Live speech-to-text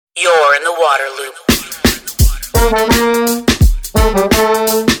You're in the water loop.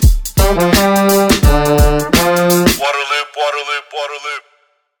 Waterloop.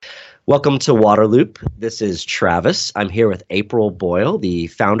 Welcome to Waterloop. This is Travis. I'm here with Apryl Boyle, the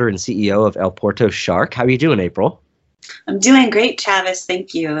founder and CEO of Porto Shark. How are you doing, Apryl? I'm doing great, Travis.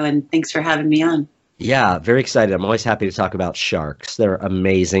 Thank you, and thanks for having me on. Yeah, very excited. I'm always happy to talk about sharks. They're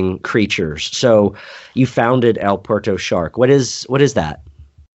amazing creatures. So you founded Porto Shark. What is that?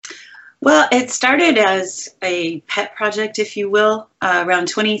 Well, it started as a pet project, if you will. Around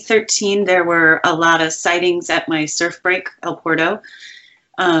 2013, there were a lot of sightings at my surf break, El Porto.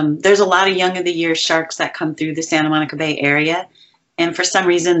 There's a lot of young of the year sharks that come through the Santa Monica Bay area. And for some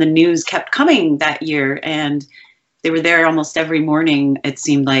reason, the news kept coming that year. And they were there almost every morning. It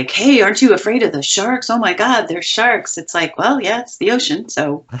seemed like, hey, aren't you afraid of the sharks? Oh, my God, there's sharks. It's like, well, yeah, it's the ocean.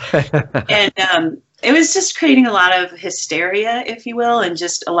 So, and it was just creating a lot of hysteria, if you will, and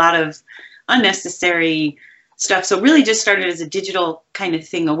just a lot of unnecessary stuff. So really just started as a digital kind of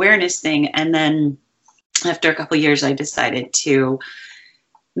thing, awareness thing. And then after a couple of years, I decided to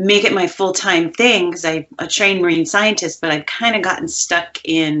make it my full-time thing because I'm a trained marine scientist, but I've kind of gotten stuck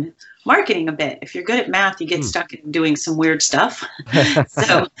in marketing a bit. If you're good at math, you get stuck in doing some weird stuff.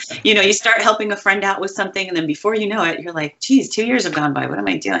 So, you start helping a friend out with something, and then before you know it, you're like, geez, 2 years have gone by. What am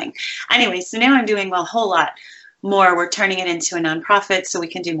I doing? Anyway, so now I'm doing a whole lot more. We're turning it into a nonprofit so we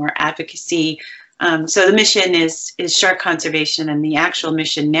can do more advocacy. So the mission is shark conservation, and the actual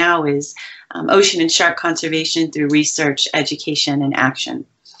mission now is ocean and shark conservation through research, education, and action.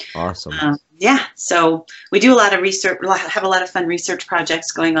 Awesome. Yeah, so we do a lot of research, have a lot of fun research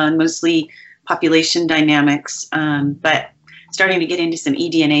projects going on, mostly population dynamics, but starting to get into some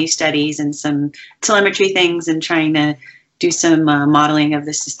eDNA studies and some telemetry things and trying to do some modeling of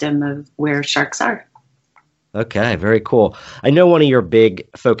the system of where sharks are. Okay, very cool. I know one of your big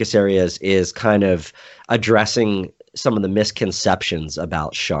focus areas is kind of addressing some of the misconceptions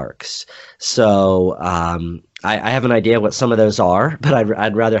about sharks. So I have an idea what some of those are, but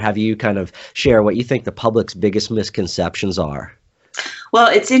I'd rather have you kind of share what you think the public's biggest misconceptions are. Well,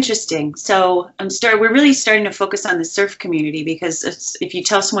 it's interesting. So we're really starting to focus on the surf community because if you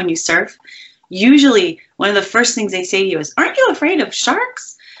tell someone you surf, usually one of the first things they say to you is, aren't you afraid of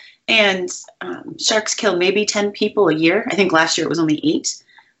sharks? And sharks kill maybe 10 people a year. I think last year it was only 8.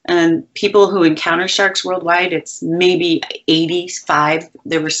 And people who encounter sharks worldwide, it's maybe 85.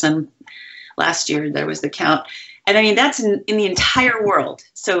 There were some last year, there was the count. And I mean, that's in the entire world.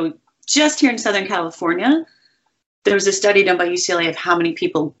 So just here in Southern California, there was a study done by UCLA of how many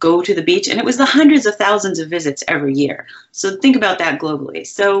people go to the beach, and it was the hundreds of thousands of visits every year. So think about that globally.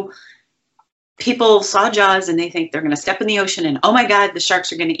 So people saw Jaws and they think they're going to step in the ocean and, oh my God, the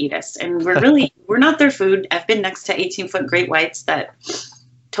sharks are going to eat us. And we're not their food. I've been next to 18-foot great whites that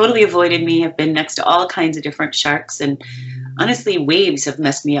totally avoided me. I've been next to all kinds of different sharks, and honestly, waves have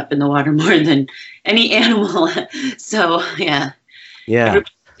messed me up in the water more than any animal. So yeah.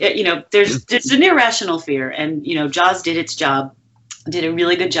 There's an irrational fear, and Jaws did its job, did a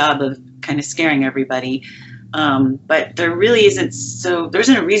really good job of kind of scaring everybody. But there really isn't. So there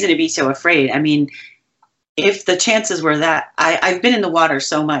isn't a reason to be so afraid. I mean, if the chances were that I've been in the water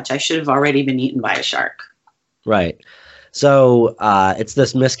so much, I should have already been eaten by a shark. Right. So it's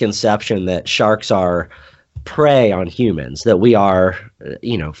this misconception that sharks are prey on humans, that we are,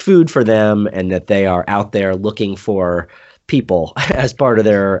 food for them, and that they are out there looking for people as part of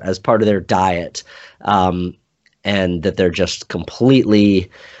their diet, and that they're just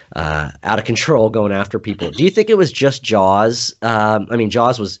completely out of control going after people. Do you think it was just Jaws?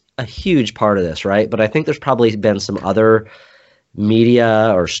 Jaws was a huge part of this, right? But I think there's probably been some other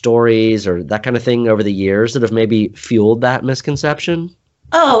media or stories or that kind of thing over the years that have maybe fueled that misconception?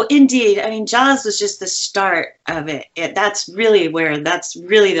 Oh, indeed. I mean, Jaws was just the start of it. That's really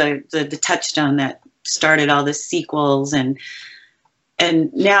the touchstone that started all the sequels, and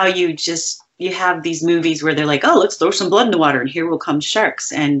now you have these movies where they're like, oh, let's throw some blood in the water and here will come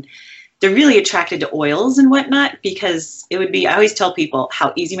sharks, and they're really attracted to oils and whatnot because I always tell people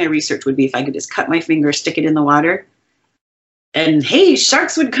how easy my research would be if I could just cut my finger, stick it in the water, and hey,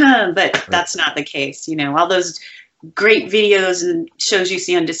 sharks would come. But that's not the case. All those great videos and shows you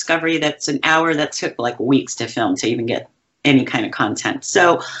see on Discovery, that's an hour that took like weeks to film to even get any kind of content.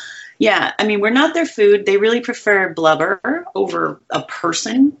 So yeah, I mean, we're not their food. They really prefer blubber over a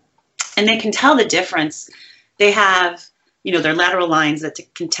person, and they can tell the difference. They have, their lateral lines that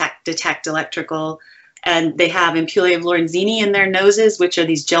can detect electrical, and they have ampullae of Lorenzini in their noses, which are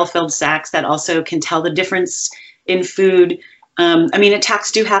these gel-filled sacs that also can tell the difference in food. I mean,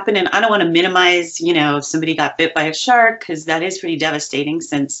 attacks do happen, and I don't want to minimize, if somebody got bit by a shark, because that is pretty devastating,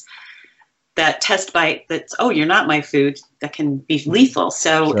 since that test bite that's, oh, you're not my food, that can be lethal.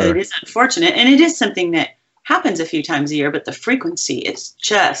 So Sure. it is unfortunate, and it is something that happens a few times a year, but the frequency is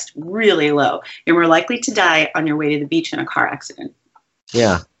just really low. You're more likely to die on your way to the beach in a car accident.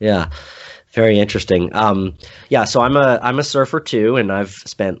 Yeah, yeah. Very interesting. Yeah, so I'm a surfer too, and I've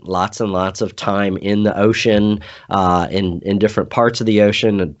spent lots and lots of time in the ocean, in different parts of the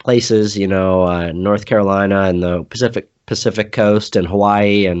ocean and places, North Carolina and the Pacific coast and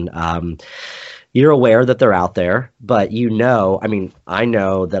Hawaii, and you're aware that they're out there, but I mean, I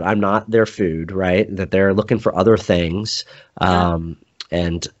know that I'm not their food, right? That they're looking for other things. Yeah.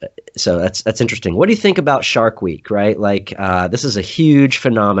 And so that's interesting. What do you think about Shark Week, right? Like, this is a huge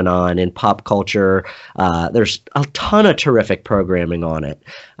phenomenon in pop culture. There's a ton of terrific programming on it.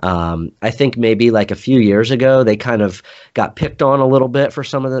 I think maybe like a few years ago, they kind of got picked on a little bit for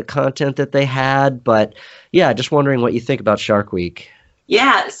some of the content that they had. But yeah, just wondering what you think about Shark Week.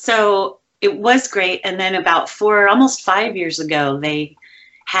 Yeah, so it was great. And then about almost 5 years ago, they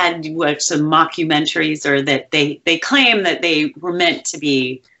had some mockumentaries, or that they claim that they were meant to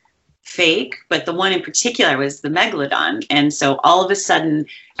be fake, but the one in particular was the megalodon. And so all of a sudden,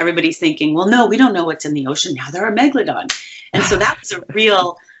 everybody's thinking, well, no, we don't know what's in the ocean. Now there are megalodon. And so that was a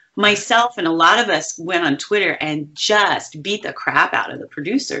real, myself and a lot of us went on Twitter and just beat the crap out of the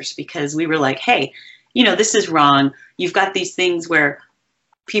producers, because we were like, hey, this is wrong. You've got these things where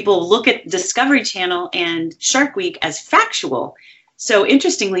people look at Discovery Channel and Shark Week as factual. So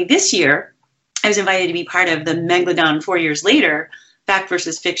interestingly, this year, I was invited to be part of the Megalodon 4 years later, Fact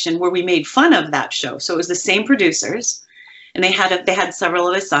versus Fiction, where we made fun of that show. So it was the same producers, and they had several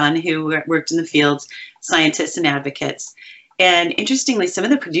of us on who worked in the fields, scientists and advocates. And interestingly, some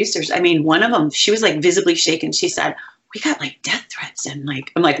of the producers, I mean, one of them, she was like visibly shaken. She said, we got like death threats, and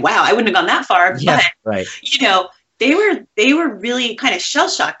like, I'm like, wow, I wouldn't have gone that far. Yeah, but, right. they were really kind of shell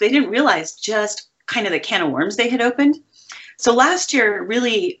shocked. They didn't realize just kind of the can of worms they had opened. So last year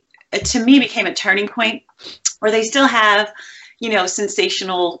really, to me, became a turning point where they still have,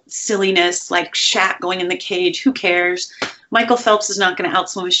 sensational silliness like Shaq going in the cage. Who cares? Michael Phelps is not going to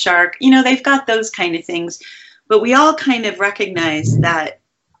outswim a shark. They've got those kind of things. But we all kind of recognize that,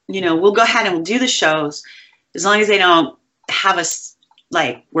 we'll go ahead and we'll do the shows as long as they don't have us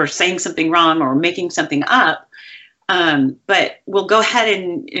like we're saying something wrong or making something up. But we'll go ahead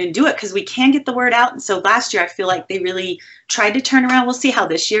and do it because we can get the word out. And so last year, I feel like they really tried to turn around. We'll see how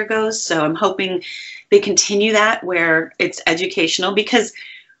this year goes. So I'm hoping they continue that where it's educational, because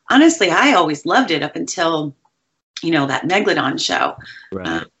honestly, I always loved it up until, that Megalodon show.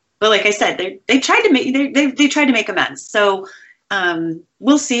 Right. But like I said, they tried to make they tried to make amends. So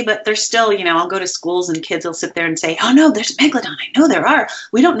we'll see. But there's still, I'll go to schools and kids will sit there and say, oh no, there's Megalodon. I know there are.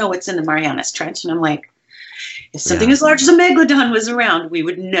 We don't know what's in the Marianas Trench. And I'm like, if something as large as a megalodon was around, we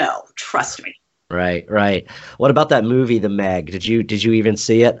would know. Trust me. Right, right. What about that movie, The Meg? Did you even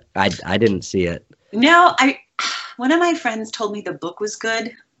see it? I didn't see it. No, one of my friends told me the book was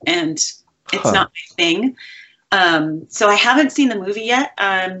good, and it's not my thing. So I haven't seen the movie yet.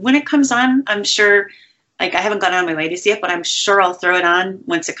 When it comes on, I'm sure. Like, I haven't gone on my way to see it, but I'm sure I'll throw it on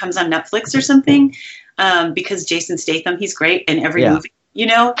once it comes on Netflix or something. Because Jason Statham, he's great in every movie.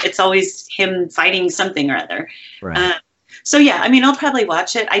 It's always him fighting something or other. Right. So yeah, I mean, I'll probably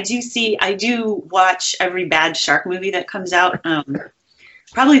watch it. I do watch every bad shark movie that comes out.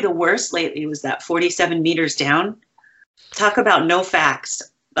 Probably the worst lately was that 47 Meters Down. Talk about no facts.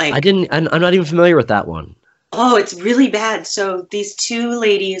 Like, I'm not even familiar with that one. Oh, it's really bad. So these two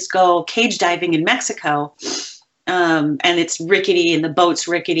ladies go cage diving in Mexico, and it's rickety, and the boat's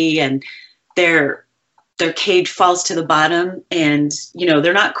rickety, and their cage falls to the bottom, and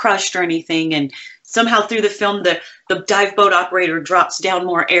they're not crushed or anything, and somehow through the film the dive boat operator drops down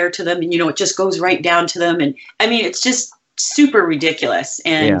more air to them, and it just goes right down to them, and I mean, it's just super ridiculous.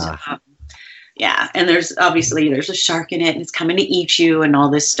 And and there's a shark in it, and it's coming to eat you and all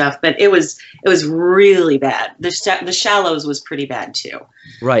this stuff, but it was really bad. The Shallows was pretty bad too.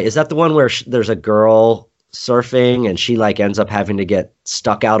 Right. Is that the one where there's a girl surfing and she like ends up having to get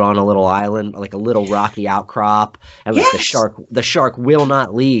stuck out on a little island, like a little rocky outcrop, and like the shark will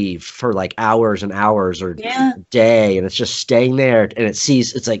not leave for like hours and hours or day, and it's just staying there, and it's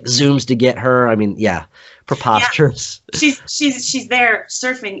like zooms to get her. I mean, preposterous. Yeah. She's there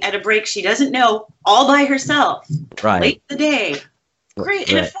surfing at a break she doesn't know, all by herself. Right. Late in the day. Great.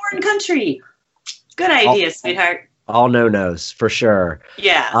 In a foreign country. Good idea, sweetheart. All no-nos for sure.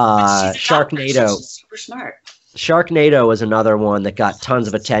 Yeah. Sharknado. She's super smart. Sharknado was another one that got tons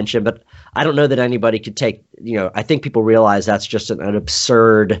of attention, but I don't know that anybody could take, I think people realize that's just an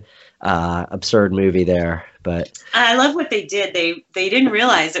absurd movie there. But I love what they did. They didn't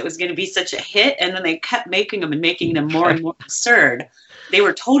realize it was going to be such a hit, and then they kept making them and making them more and more absurd. They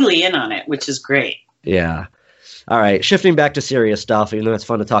were totally in on it, which is great. yeah. All right, shifting back to serious stuff, even though it's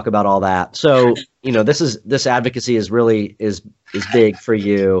fun to talk about all that. So, this advocacy is really is big for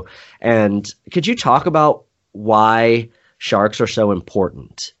you. And could you talk about why sharks are so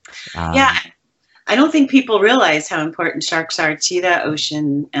important? Yeah, I don't think people realize how important sharks are to the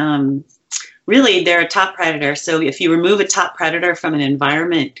ocean. Really, they're a top predator. So if you remove a top predator from an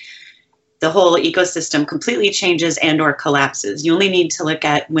environment, the whole ecosystem completely changes and or collapses. You only need to look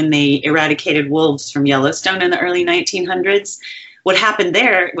at when they eradicated wolves from Yellowstone in the early 1900s. What happened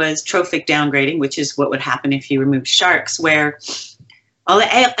there was trophic downgrading, which is what would happen if you removed sharks, where all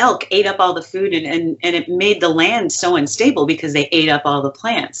the elk ate up all the food, and it made the land so unstable because they ate up all the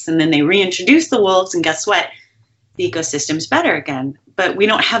plants. And then they reintroduced the wolves, and guess what? The ecosystem's better again. But we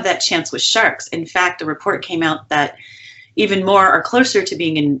don't have that chance with sharks. In fact, a report came out that even more are closer to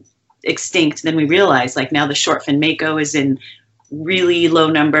being extinct than we realize. Like now the short-fin mako is in really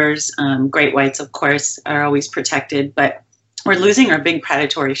low numbers. Great whites, of course, are always protected, but we're losing our big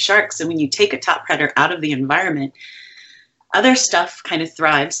predatory sharks. And when you take a top predator out of the environment, other stuff kind of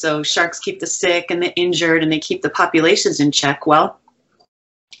thrives. So sharks keep the sick and the injured, and they keep the populations in check. Well,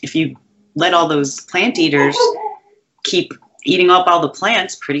 if you let all those plant eaters keep eating up all the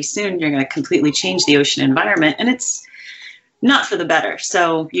plants, pretty soon you're going to completely change the ocean environment, and it's not for the better.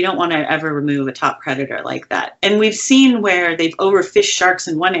 So you don't want to ever remove a top predator like that. And we've seen where they've overfished sharks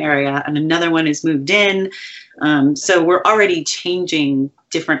in one area and another one has moved in. So we're already changing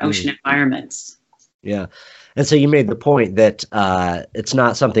different ocean environments. Yeah. And so you made the point that it's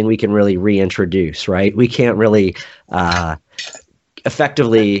not something we can really reintroduce, right? We can't really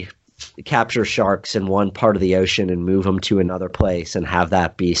effectively capture sharks in one part of the ocean and move them to another place and have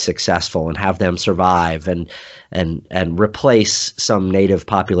that be successful and have them survive and replace some native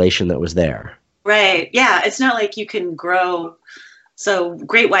population that was there. Right. Yeah. It's not like you can grow. So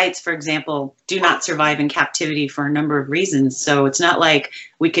great whites, for example, do not survive in captivity for a number of reasons. So it's not like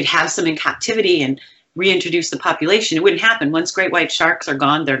we could have some in captivity and reintroduce the population. It wouldn't happen. Once great white sharks are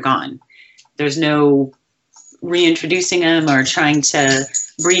gone, they're gone. There's no reintroducing them or trying to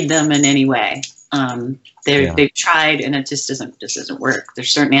breed them in any way. They've tried, and it just doesn't work. There's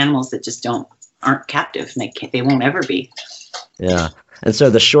certain animals that just aren't captive, and they won't ever be. Yeah. And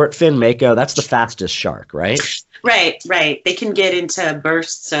so the short fin mako, that's the fastest shark, right? Right. They can get into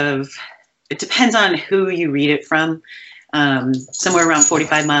bursts of, it depends on who you read it from. Somewhere around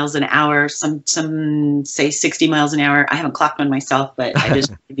 45 miles an hour, some say 60 miles an hour. I haven't clocked one myself, but I just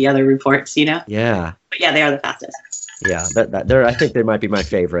read the other reports, Yeah. But yeah, they are the fastest. Yeah, I think they might be my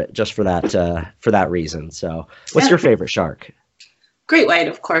favorite just for that reason. So, what's your favorite shark? Great white,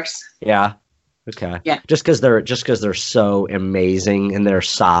 of course. Yeah. Okay. Yeah. Just because they're so amazing in their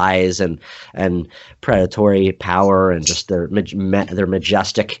size and predatory power and just their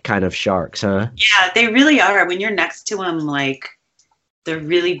majestic kind of sharks, huh? Yeah, they really are. When you're next to them, like they're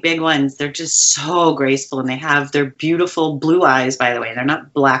really big ones. They're just so graceful, and they have their beautiful blue eyes. By the way, they're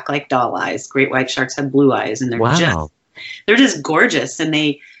not black like doll eyes. Great white sharks have blue eyes, and they're just gorgeous. And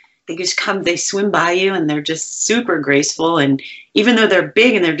they swim by you, and they're just super graceful. And even though they're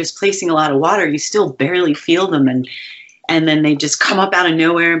big and they're displacing a lot of water, you still barely feel them. And then they just come up out of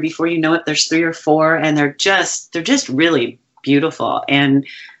nowhere, and before you know it, there's 3 or 4, and they're just really beautiful. And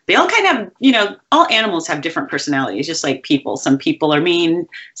they all kind of, all animals have different personalities, just like people. Some people are mean,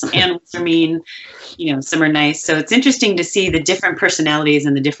 some animals are mean, some are nice. So it's interesting to see the different personalities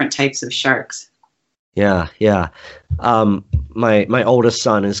and the different types of sharks. Yeah. My oldest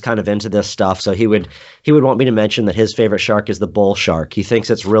son is kind of into this stuff, so he would want me to mention that his favorite shark is the bull shark. He thinks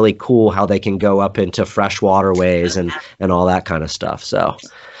it's really cool how they can go up into fresh waterways and all that kind of stuff. So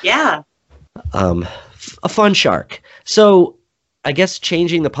yeah, a fun shark. So I guess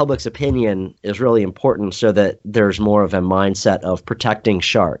changing the public's opinion is really important so that there's more of a mindset of protecting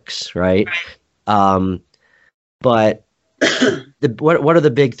sharks, right? But what are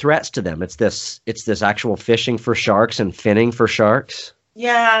the big threats to them? It's this actual fishing for sharks and finning for sharks.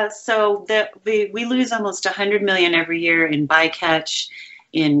 Yeah, so we lose almost 100 million every year in bycatch,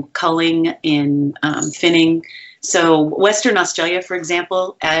 in culling, in finning. So Western Australia, for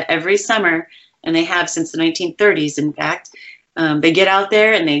example, every summer, and they have since the 1930s, in fact, they get out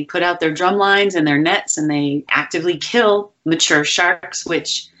there and they put out their drum lines and their nets, and they actively kill mature sharks,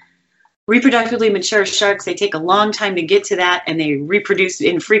 which reproductively mature sharks, they take a long time to get to that, and they reproduce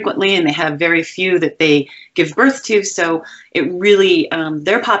infrequently, and they have very few that they give birth to. So it really,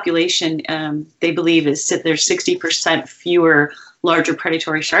 their population, they believe, there's 60% fewer larger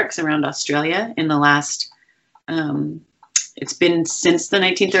predatory sharks around Australia in the last, it's been since the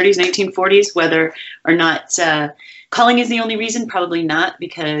 1930s, 1940s. Whether or not culling is the only reason, probably not,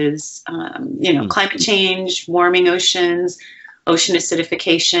 because, climate change, warming oceans, ocean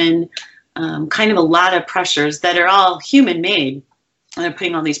acidification, kind of a lot of pressures that are all human-made. And they're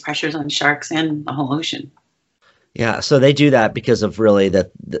putting all these pressures on sharks and the whole ocean. Yeah, so they do that because of really the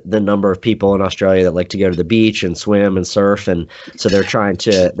number of people in Australia that like to go to the beach and swim and surf, and so they're trying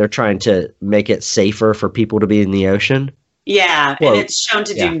to make it safer for people to be in the ocean. Yeah, and it's shown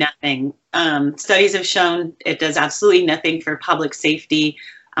to do nothing. Studies have shown it does absolutely nothing for public safety.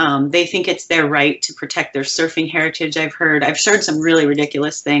 They think it's their right to protect their surfing heritage. I've heard some really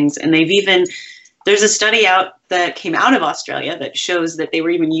ridiculous things, and there's a study out that came out of Australia that shows that they were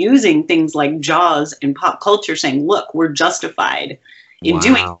even using things like Jaws in pop culture, saying, look, we're justified in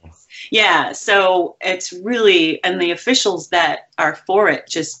doing this. Yeah, so it's really, and the officials that are for it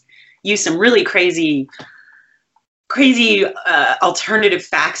just use some really crazy alternative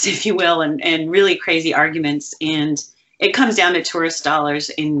facts, if you will, and really crazy arguments. And it comes down to tourist dollars,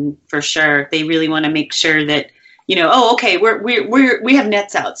 for sure. They really want to make sure that, okay, we have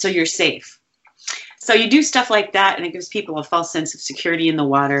nets out, so you're safe. So you do stuff like that, and it gives people a false sense of security in the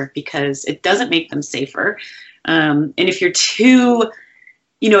water because it doesn't make them safer. And if you're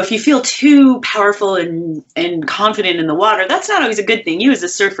if you feel too powerful and confident in the water, that's not always a good thing. You as a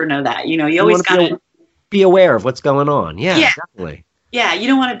surfer know that. You always got to be aware of what's going on. Yeah, definitely. Yeah, you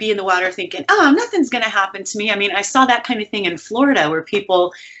don't want to be in the water thinking, oh, nothing's going to happen to me. I mean, I saw that kind of thing in Florida where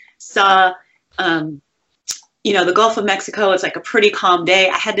people saw, the Gulf of Mexico. It's like a pretty calm day.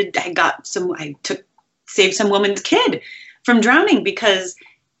 I saved some woman's kid from drowning because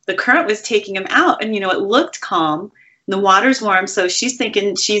the current was taking him out, and, it looked calm and the water's warm. So she's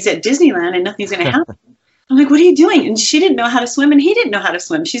thinking she's at Disneyland and nothing's going to happen. I'm like, what are you doing? And she didn't know how to swim and he didn't know how to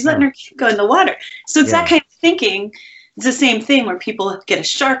swim. She's letting her kid go in the water. So it's that kind of thinking. It's the same thing where people get a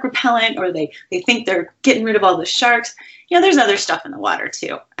shark repellent, or they think they're getting rid of all the sharks. There's other stuff in the water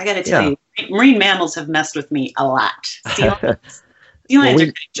too. I got to tell you, marine mammals have messed with me a lot. Sea lions are kind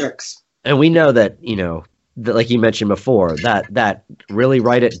of jerks. And we know that, that, like you mentioned before, that really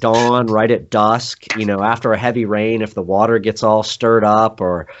right at dawn, right at dusk, after a heavy rain, if the water gets all stirred up,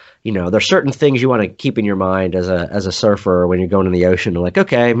 or, there's certain things you want to keep in your mind as a surfer when you're going in the ocean. Like,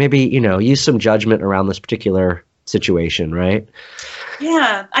 okay, maybe, use some judgment around this particular situation, right?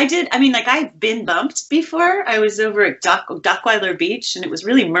 Yeah, I did. I mean, I've been bumped before. I was over at Dockweiler Beach, and it was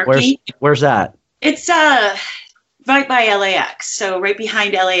really murky. Where's that? It's right by LAX. So right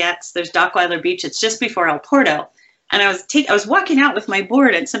behind LAX, there's Dockweiler Beach. It's just before El Porto. And I was walking out with my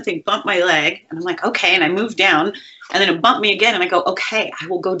board, and something bumped my leg, and I'm like, okay, and I moved down, and then it bumped me again, and I go, okay, I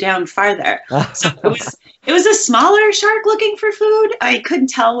will go down farther. So it was a smaller shark looking for food. I couldn't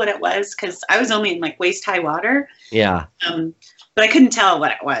tell what it was because I was only in waist high water. Yeah. But I couldn't tell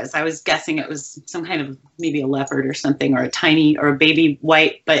what it was. I was guessing it was some kind of maybe a leopard or something, or a baby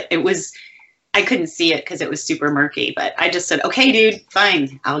white, but I couldn't see it because it was super murky. But I just said, okay, dude,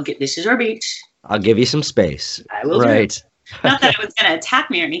 fine. This is your beach. I'll give you some space. I will. Right. Not that it was going to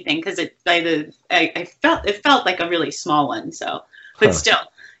attack me or anything, because it felt like a really small one. So, but still,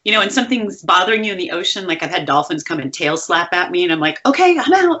 and something's bothering you in the ocean. Like I've had dolphins come and tail slap at me, and I'm like, okay,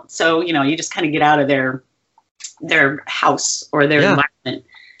 I'm out. So, you just kind of get out of their house or their environment.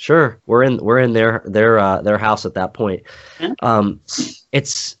 Sure, we're in their house at that point. Yeah.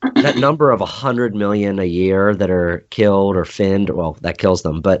 It's that number of 100 million a year that are killed or finned. Well, that kills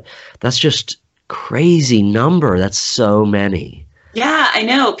them, but that's just crazy number. That's so many. Yeah, I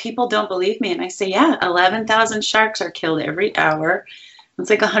know. People don't believe me, and I say, 11,000 sharks are killed every hour. It's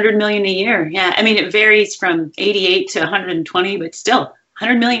like 100 million a year. Yeah, I mean, it varies from 88 to 120, but still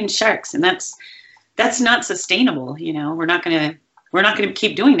 100 million sharks, and that's not sustainable. We're not gonna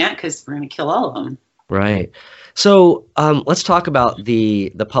keep doing that because we're gonna kill all of them. Right. So let's talk about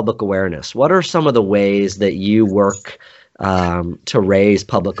the public awareness. What are some of the ways that you work to raise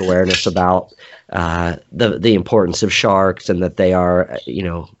public awareness about the importance of sharks, and that they are,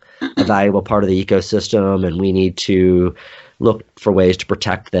 a valuable part of the ecosystem, and we need to look for ways to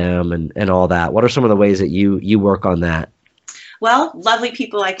protect them and all that? What are some of the ways that you work on that? Well, lovely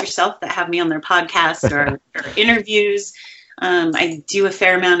people like yourself that have me on their podcast or interviews. I do a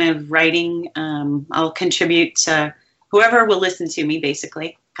fair amount of writing. I'll contribute to whoever will listen to me,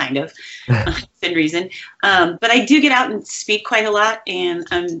 basically, kind of, within reason. But I do get out and speak quite a lot, and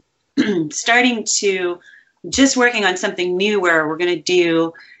I'm starting to just working on something new where we're going to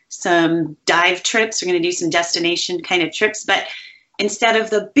do some dive trips. We're going to do some destination kind of trips, but instead of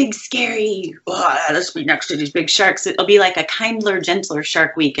the big scary, oh, let's be next to these big sharks, it'll be like a kindler, gentler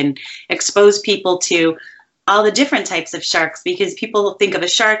Shark Week and expose people to all the different types of sharks, because people think of a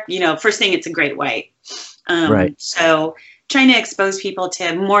shark, first thing, it's a great white. Right. So trying to expose people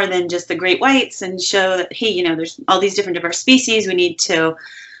to more than just the great whites and show that, hey, there's all these different diverse species. We need to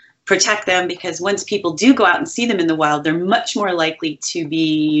protect them, because once people do go out and see them in the wild, they're much more likely to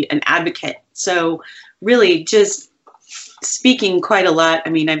be an advocate. So really just speaking quite a lot. I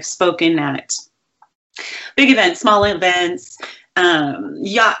mean, I've spoken at big events, small events,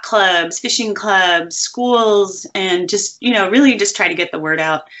 yacht clubs, fishing clubs, schools, and just, really just try to get the word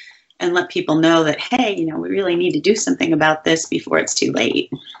out and let people know that, hey, we really need to do something about this before it's too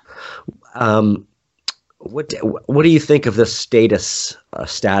late. What do you think of the status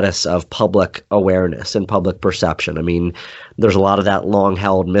of public awareness and public perception? I mean, there's a lot of that long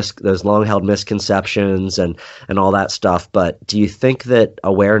held misconceptions and all that stuff. But do you think that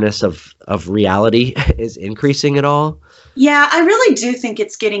awareness of reality is increasing at all? Yeah, I really do think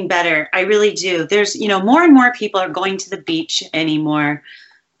it's getting better. I really do. There's, more and more people are going to the beach anymore.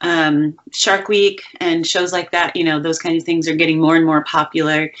 Shark Week and shows like that, those kinds of things are getting more and more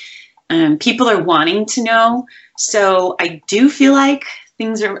popular. People are wanting to know. So I do feel like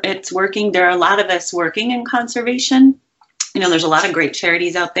it's working. There are a lot of us working in conservation. There's a lot of great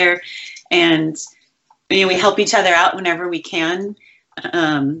charities out there, and we help each other out whenever we can.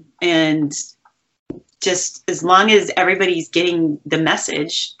 And just as long as everybody's getting the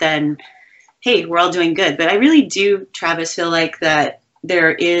message, then hey, we're all doing good. But I really do, Travis, feel like that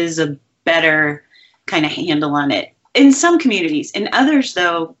there is a better kind of handle on it in some communities. In others,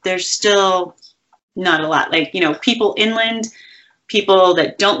 though, there's still not a lot. Like, people inland, people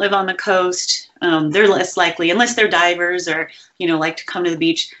that don't live on the coast, they're less likely, unless they're divers or, like to come to the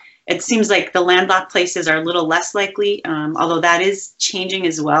beach. It seems like the landlocked places are a little less likely, although that is changing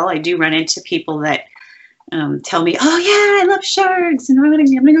as well. I do run into people that tell me, oh, yeah, I love sharks, and I'm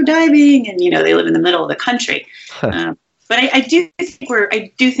gonna go diving, and, they live in the middle of the country. But I do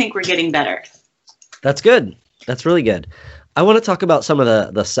think we're getting better. That's good. That's really good. I want to talk about some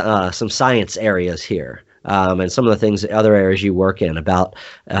of some science areas here, and some of the things, other areas you work in. About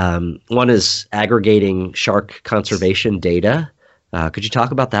one is aggregating shark conservation data. Could you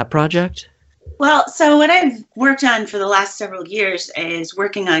talk about that project? Well, so what I've worked on for the last several years is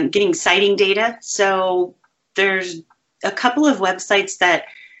working on getting sighting data. So there's a couple of websites that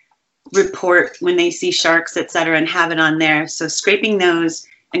report when they see sharks, et cetera, and have it on there. So scraping those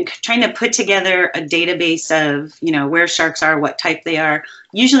and trying to put together a database of, where sharks are, what type they are.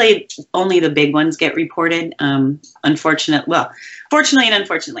 Usually only the big ones get reported, fortunately and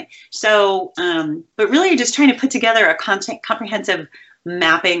unfortunately. So, but really just trying to put together a comprehensive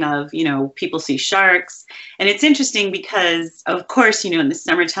mapping of, people see sharks. And it's interesting because, of course, in the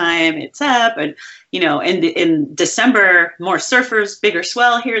summertime it's up, and, in December, more surfers, bigger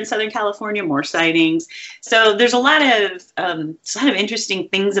swell here in Southern California, more sightings. So there's a lot of interesting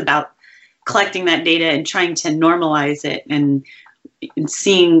things about collecting that data and trying to normalize it and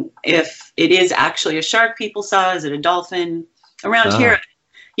seeing if it is actually a shark people saw. Is it a dolphin? Around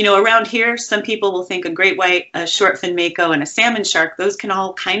here, some people will think a great white, a short fin mako, and a salmon shark. Those can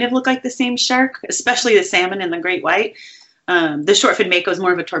all kind of look like the same shark, especially the salmon and the great white. The short fin mako is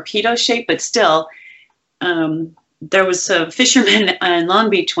more of a torpedo shape, but still, there was a fisherman in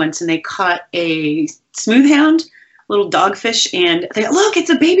Long Beach once, and they caught a smoothhound, little dogfish, and they look, it's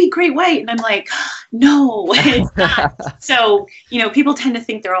a baby great white. And I'm like, no, it's not. So, people tend to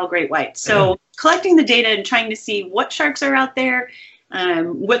think they're all great whites. So collecting the data and trying to see what sharks are out there,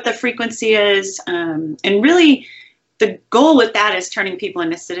 what the frequency is, and really the goal with that is turning people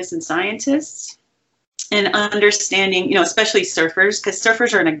into citizen scientists and understanding, especially surfers, because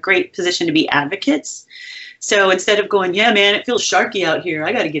surfers are in a great position to be advocates. So instead of going, yeah, man, it feels sharky out here,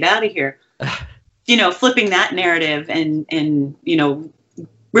 I got to get out of here, flipping that narrative and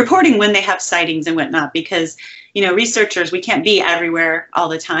reporting when they have sightings and whatnot, because, researchers, we can't be everywhere all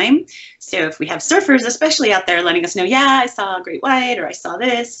the time. So if we have surfers, especially out there, letting us know, yeah, I saw a great white, or I saw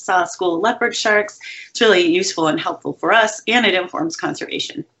this, saw a school of leopard sharks, it's really useful and helpful for us, and it informs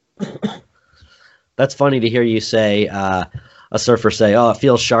conservation. That's funny to hear you say, a surfer say, oh, it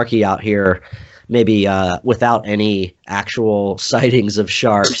feels sharky out here, maybe without any actual sightings of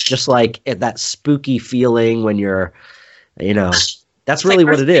sharks, just like that spooky feeling when you're, that's really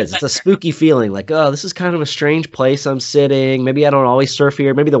what it is. It's a spooky feeling, like, oh, this is kind of a strange place I'm sitting. Maybe I don't always surf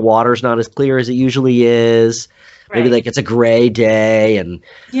here. Maybe the water's not as clear as it usually is. maybe Right. like it's a gray day and oh,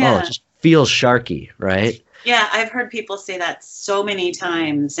 it Yeah. just feels sharky, right? Yeah, I've heard people say that so many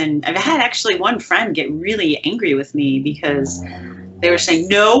times. And I've had actually one friend get really angry with me because they were saying,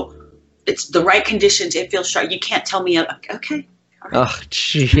 no, it's the right conditions. It feels sharp. You can't tell me. Okay. All right. Oh,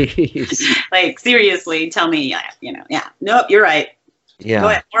 jeez. Like, seriously, tell me, yeah. Nope, you're right. Go Yeah.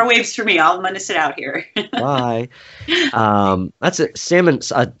 ahead. More waves for me. I'm going to sit out here. Bye. That's a salmon,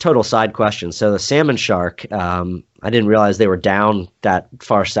 a total side question. So the salmon shark, I didn't realize they were down that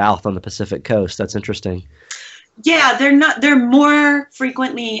far south on the Pacific coast. That's interesting. Yeah, they're more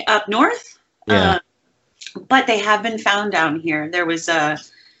frequently up north, Yeah. but they have been found down here. There was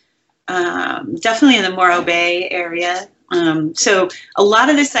definitely in the Morro Bay area. So a lot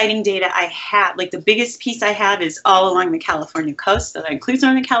of the sighting data I had, like the biggest piece I have is all along the California coast. So that includes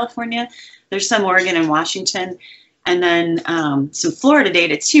Northern California. There's some Oregon and Washington, and then some Florida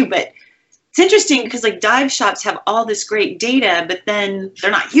data too. But it's interesting because like dive shops have all this great data, but then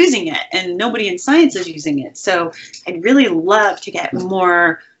they're not using it, and nobody in science is using it. So I'd really love to get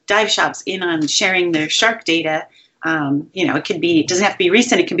more dive shops in on sharing their shark data. It could be, it doesn't have to be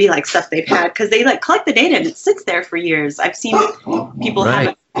recent. It can be like stuff they've had because they like collect the data and it sits there for years. I've seen people have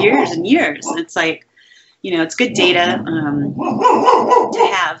it for years and years. And it's like, it's good data to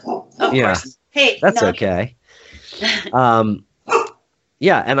have. Of course. Hey, that's no. okay.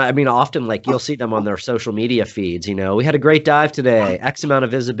 Yeah, and I mean, often like you'll see them on their social media feeds. We had a great dive today, X amount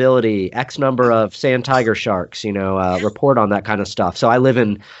of visibility, X number of sand tiger sharks. Report on that kind of stuff. So I live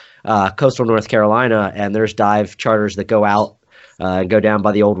in coastal North Carolina, and there's dive charters that go out and go down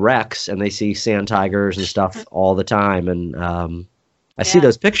by the old wrecks, and they see sand tigers and stuff all the time. And I see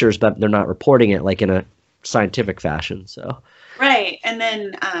those pictures, but they're not reporting it like in a scientific fashion. So right, and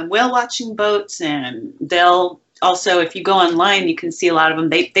then whale watching boats, and they'll also, if you go online, you can see a lot of them.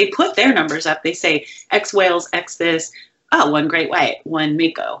 They put their numbers up. They say X whales, X this. Oh, one great white, one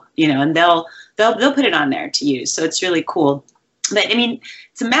mako. And they'll put it on there to use. So it's really cool. But I mean,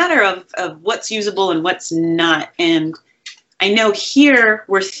 it's a matter of what's usable and what's not. And I know here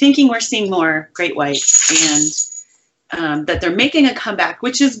we're thinking we're seeing more great whites, and that they're making a comeback,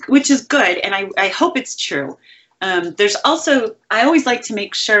 which is good. And I hope it's true. There's also, I always like to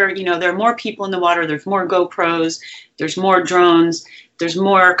make sure, there are more people in the water. There's more GoPros. There's more drones. There's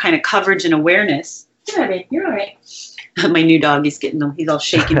more kind of coverage and awareness. You're all right. You're all right. My new dog, he's all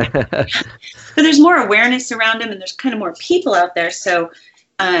shaky. But there's more awareness around him, and there's kind of more people out there. So,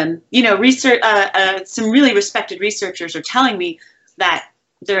 research. Some really respected researchers are telling me that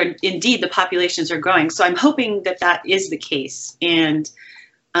indeed the populations are growing. So I'm hoping that is the case, and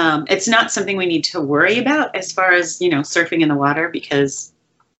it's not something we need to worry about as far as surfing in the water, because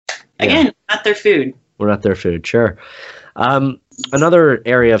again, not their food. We're not their food, sure. Another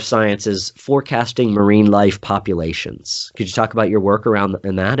area of science is forecasting marine life populations. Could you talk about your work around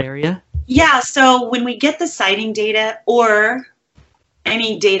in that area? Yeah, so when we get the sighting data or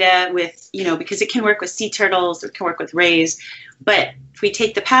any data with, because it can work with sea turtles, it can work with rays, but if we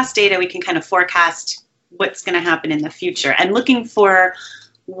take the past data, we can kind of forecast what's going to happen in the future, and looking for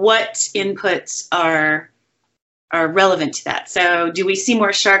what inputs are relevant to that. So do we see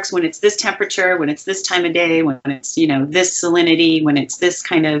more sharks when it's this temperature, when it's this time of day, when it's, this salinity, when it's this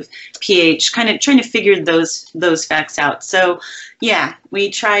kind of pH, kind of trying to figure those facts out. So yeah, we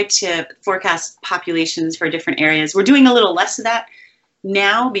try to forecast populations for different areas. We're doing a little less of that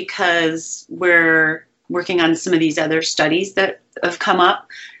now because we're working on some of these other studies that have come up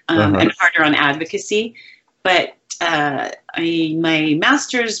and harder on advocacy. But my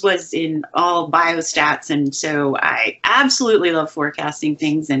master's was in all biostats, and so I absolutely love forecasting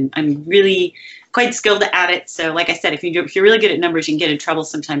things, and I'm really quite skilled at it. So like I said, if you're really good at numbers, you can get in trouble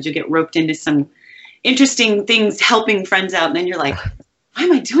sometimes. You'll get roped into some interesting things helping friends out, and then you're like, why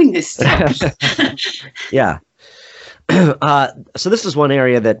am I doing this stuff? Yeah. So this is one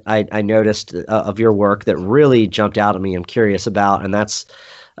area that I noticed of your work that really jumped out at me. I'm curious about, and that's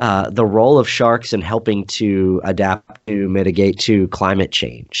the role of sharks in helping to adapt to mitigate to climate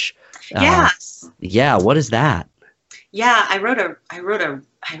change. Yes. Yeah. What is that? Yeah, I wrote a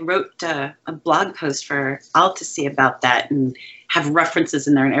blog post for Alt to see about that, and have references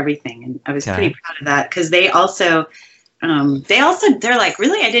in there and everything. And I was pretty proud of that, because they're like,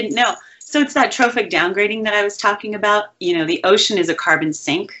 really, I didn't know. So it's that trophic downgrading that I was talking about. The ocean is a carbon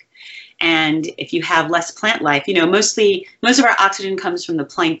sink. And if you have less plant life, most of our oxygen comes from the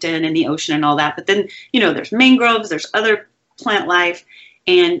plankton and the ocean and all that. But then, there's mangroves, there's other plant life.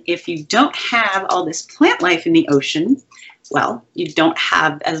 And if you don't have all this plant life in the ocean, well, you don't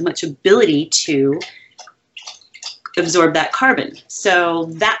have as much ability to absorb that carbon. So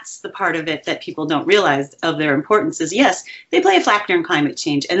that's the part of it that people don't realize of their importance is, yes, they play a factor in climate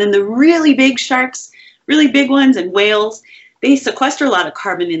change. And then the really big sharks, really big ones, and whales, they sequester a lot of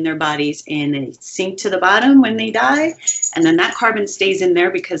carbon in their bodies and they sink to the bottom when they die. And then that carbon stays in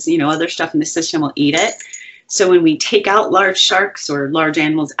there because, other stuff in the system will eat it. So when we take out large sharks or large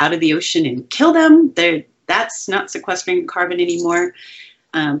animals out of the ocean and kill them, that's not sequestering carbon anymore.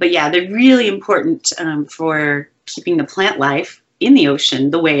 But yeah, they're really important for keeping the plant life in the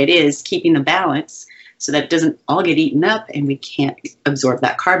ocean the way it is, keeping the balance so that it doesn't all get eaten up and we can't absorb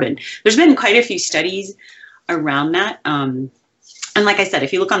that carbon. There's been quite a few studies around that. And like I said,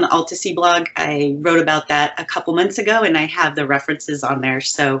 if you look on the Altasea blog, I wrote about that a couple months ago and I have the references on there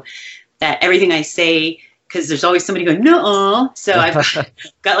so that everything I say, because there's always somebody going, no. So I've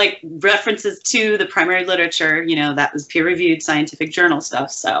got like references to the primary literature, that was peer-reviewed scientific journal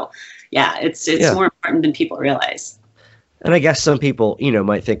stuff. So yeah, it's more important than people realize. And I guess some people,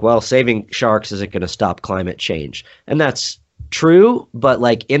 might think, well, saving sharks isn't going to stop climate change. And that's true. But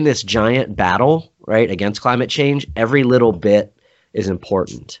like in this giant battle, right, against climate change, every little bit is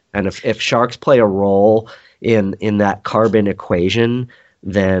important. And if sharks play a role in that carbon equation,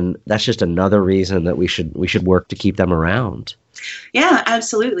 then that's just another reason that we should work to keep them around. Yeah,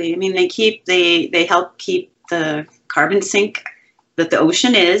 absolutely. I mean, they help keep the carbon sink that the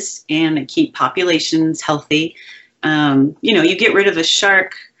ocean is, and they keep populations healthy. You get rid of a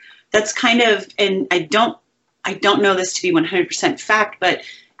shark, that's kind of, and I don't know this to be 100% fact, but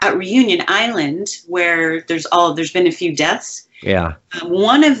at Reunion Island, where there's been a few deaths. Yeah.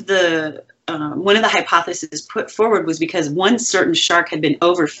 One of the hypotheses put forward was because one certain shark had been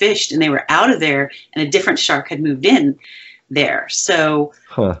overfished and they were out of there and a different shark had moved in there. So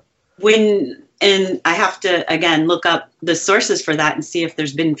and I have to, again, look up the sources for that and see if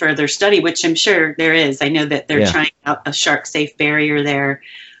there's been further study, which I'm sure there is. I know that they're trying out a shark safe barrier there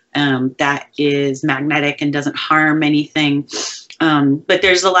that is magnetic and doesn't harm anything. But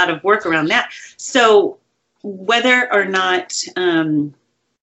there's a lot of work around that. So whether or not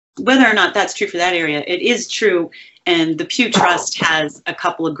that's true for that area, it is true. And the Pew Trust has a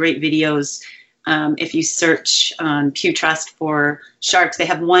couple of great videos. If you search on Pew Trust for sharks, they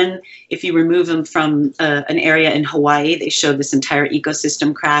have one, if you remove them from an area in Hawaii, they show this entire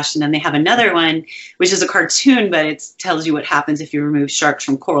ecosystem crash. And then they have another one, which is a cartoon, but it tells you what happens if you remove sharks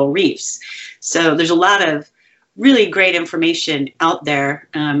from coral reefs. So there's a lot of really great information out there.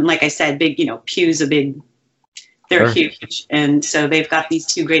 Like I said, Pew's they're huge. And so they've got these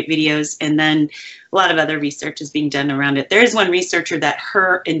two great videos, and then a lot of other research is being done around it. There is one researcher that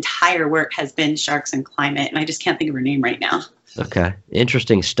her entire work has been sharks and climate, and I just can't think of her name right now. Okay,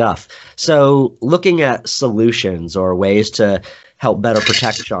 interesting stuff. So looking at solutions or ways to help better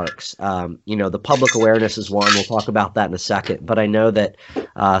protect sharks, the public awareness is one. We'll talk about that in a second. But I know that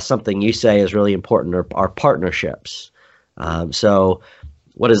something you say is really important are partnerships. So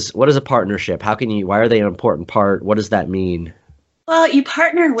what is a partnership? Why are they an important part? What does that mean? Well, you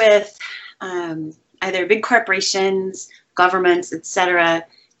partner with either big corporations, governments, etc.,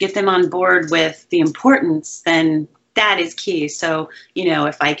 get them on board with the importance, then that is key. So,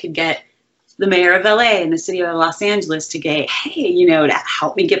 if I could get the mayor of LA and the city of Los Angeles to go, hey, to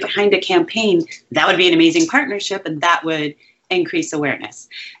help me get behind a campaign, that would be an amazing partnership, and that would increase awareness.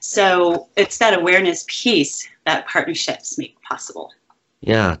 So it's that awareness piece that partnerships make possible.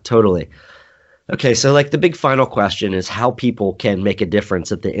 Yeah, totally. Okay, so like the big final question is how people can make a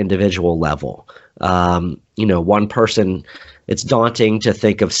difference at the individual level. One person, it's daunting to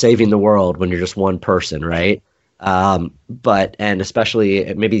think of saving the world when you're just one person, right? And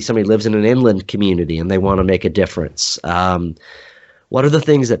especially maybe somebody lives in an inland community and they want to make a difference. What are the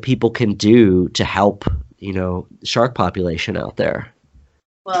things that people can do to help, shark population out there?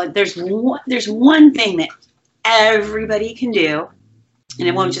 Well, there's one thing that everybody can do, and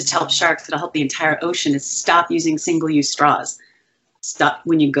it won't just help sharks, it'll help the entire ocean, is stop using single-use straws. Stop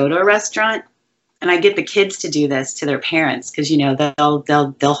when you go to a restaurant, and I get the kids to do this to their parents because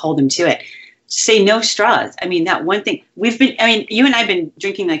they'll hold them to it. Say no straws. I mean, that one thing you and I've been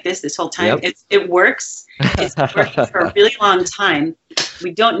drinking like this whole time. Yep. It works. It's worked for a really long time.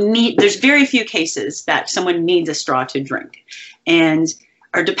 There's very few cases that someone needs a straw to drink. And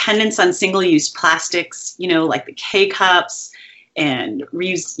our dependence on single-use plastics, like the K-cups and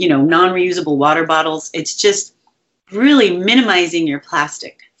non-reusable water bottles, it's just really minimizing your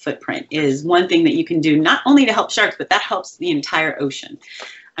plastic footprint is one thing that you can do, not only to help sharks, but that helps the entire ocean.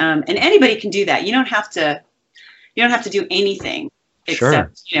 And anybody can do that. You don't have to do anything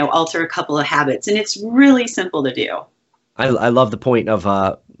except, alter a couple of habits. And it's really simple to do. I love the point of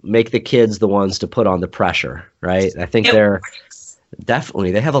make the kids the ones to put on the pressure, right? I think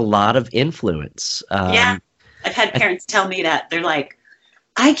they have a lot of influence. Yeah. I've had parents tell me that. They're like,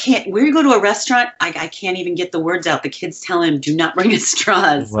 when you go to a restaurant, I can't even get the words out. The kids tell him, do not bring us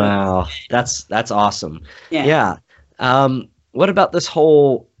straws. Wow. That's awesome. Yeah. What about this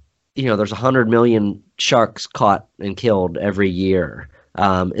whole, there's 100 million sharks caught and killed every year.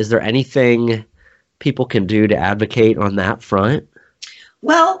 Is there anything people can do to advocate on that front?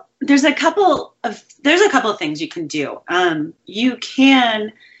 Well, there's a couple of things you can do. You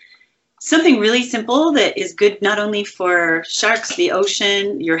can, something really simple that is good not only for sharks, the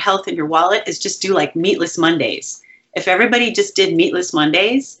ocean, your health, and your wallet is just do like meatless Mondays. If everybody just did meatless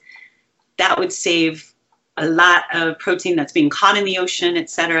Mondays, that would save a lot of protein that's being caught in the ocean,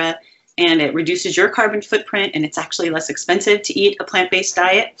 etc. And it reduces your carbon footprint, and it's actually less expensive to eat a plant-based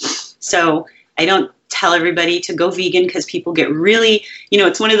diet. So I don't tell everybody to go vegan because people get really,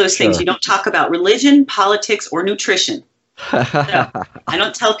 it's one of those things you don't talk about religion, politics, or nutrition. So I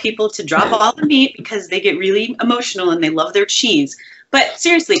don't tell people to drop all the meat because they get really emotional and they love their cheese. But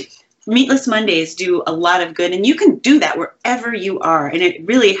seriously, meatless Mondays do a lot of good, and you can do that wherever you are, and it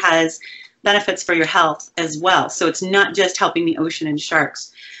really has benefits for your health as well. So it's not just helping the ocean and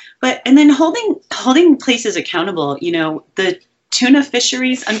sharks, and then holding places accountable. The tuna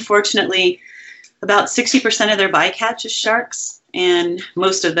fisheries, unfortunately, about 60% of their bycatch is sharks, and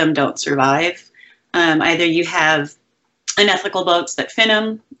most of them don't survive. Either you have unethical boats that fin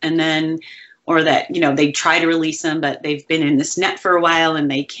them, or that, they try to release them, but they've been in this net for a while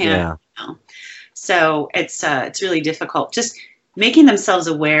and they can't. Yeah. So it's really difficult. Just making themselves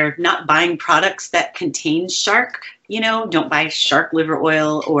aware, not buying products that contain shark, don't buy shark liver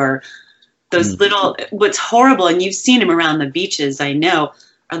oil or those what's horrible, and you've seen them around the beaches, I know,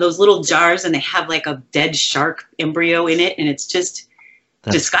 are those little jars and they have like a dead shark embryo in it, and it's just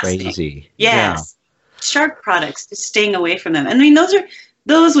disgusting. Crazy. Yes. Yeah. Shark products, just staying away from them. I mean, those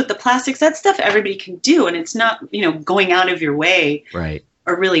with the plastics, that stuff everybody can do, and it's not, going out of your way. Right.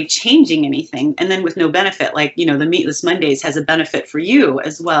 Or really changing anything. And then with no benefit, like, the Meatless Mondays has a benefit for you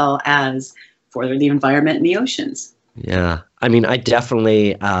as well as for the environment and the oceans. Yeah. I mean, I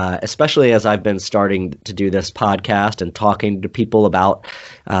definitely, especially as I've been starting to do this podcast and talking to people about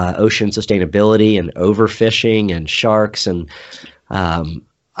ocean sustainability and overfishing and sharks, and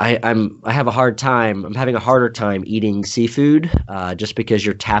I'm having a harder time eating seafood just because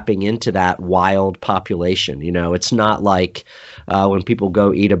you're tapping into that wild population. It's not like when people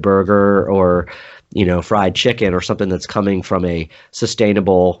go eat a burger or, fried chicken or something that's coming from a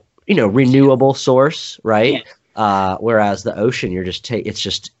sustainable, renewable source, right? Yeah. Whereas the ocean,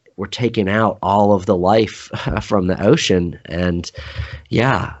 we're taking out all of the life from the ocean, and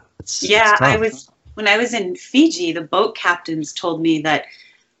it's tough. When I was in Fiji, the boat captains told me that,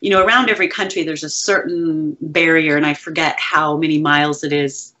 around every country there's a certain barrier, and I forget how many miles it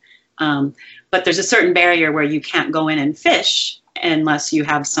is, but there's a certain barrier where you can't go in and fish unless you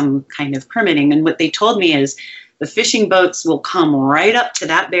have some kind of permitting. And what they told me is the fishing boats will come right up to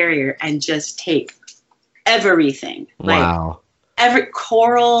that barrier and just take everything. Wow. Like every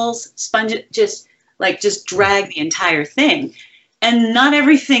corals, sponges, just drag the entire thing. And not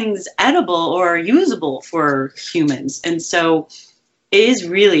everything's edible or usable for humans. And so it is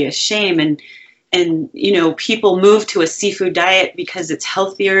really a shame. And people move to a seafood diet because it's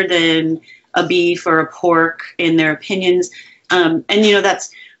healthier than a beef or a pork in their opinions. And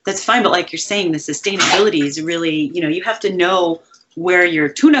that's fine. But like you're saying, the sustainability is really, you have to know where your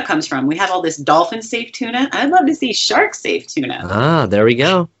tuna comes from. We have all this dolphin safe tuna. I'd love to see shark safe tuna. Ah, there we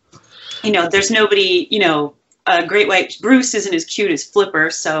go. There's nobody, great white Bruce isn't as cute as Flipper,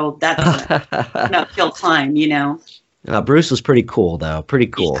 so that's an uphill climb, Bruce was pretty cool, though. Pretty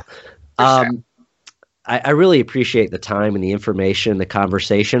cool. Yeah, sure. I really appreciate the time and the information, the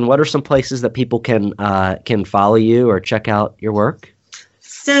conversation. What are some places that people can follow you or check out your work?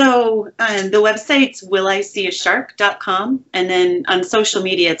 So the website's williseeashark.com, and then on social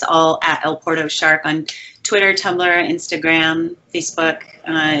media, it's all at El Porto Shark on Twitter, Tumblr, Instagram, Facebook,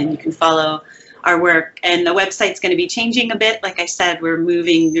 and you can follow our work. And the website's going to be changing a bit. Like I said, we're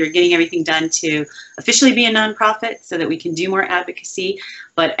getting everything done to officially be a nonprofit so that we can do more advocacy.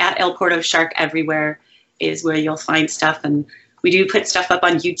 But at El Porto Shark everywhere is where you'll find stuff. And we do put stuff up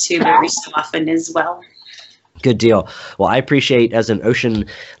on YouTube every so often as well. Good deal. Well, I appreciate, as an ocean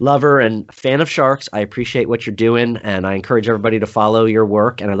lover and fan of sharks, I appreciate what you're doing, and I encourage everybody to follow your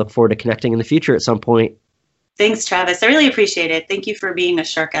work, and I look forward to connecting in the future at some point. Thanks, Travis. I really appreciate it. Thank you for being a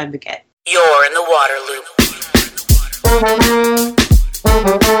shark advocate. You're in the water loop.